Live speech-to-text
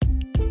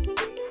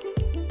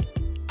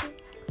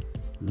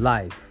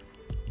life,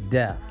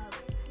 death,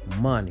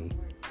 money,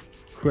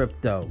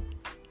 crypto,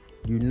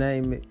 you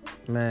name it,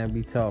 man,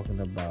 we talking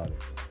about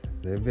it.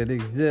 So if it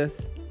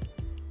exists,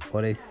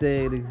 or they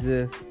say it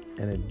exists,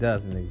 and it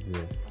doesn't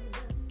exist,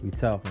 we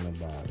talking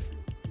about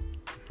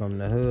it. From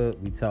the hood,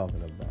 we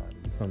talking about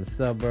it. From the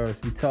suburbs,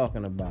 we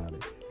talking about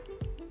it.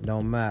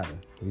 Don't matter.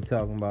 We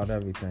talking about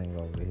everything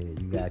over here.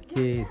 You got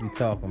kids, we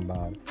talking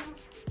about it.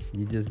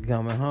 You just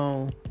coming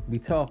home, we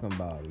talking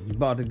about it. You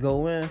about to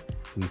go in,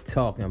 we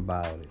talking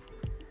about it.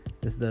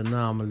 It's the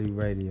Anomaly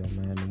Radio,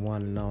 man. The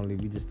one and only.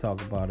 We just talk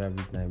about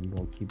everything. We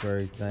gonna keep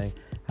everything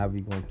how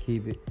we gonna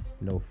keep it.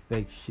 No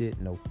fake shit,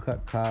 no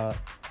cut card.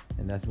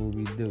 And that's what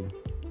we do.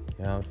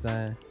 You know what I'm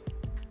saying?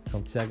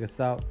 Come check us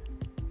out.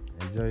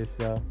 Enjoy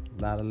yourself.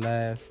 A lot of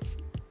laughs.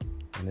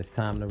 And it's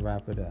time to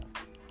wrap it up.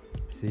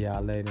 See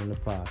y'all later in the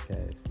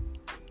podcast.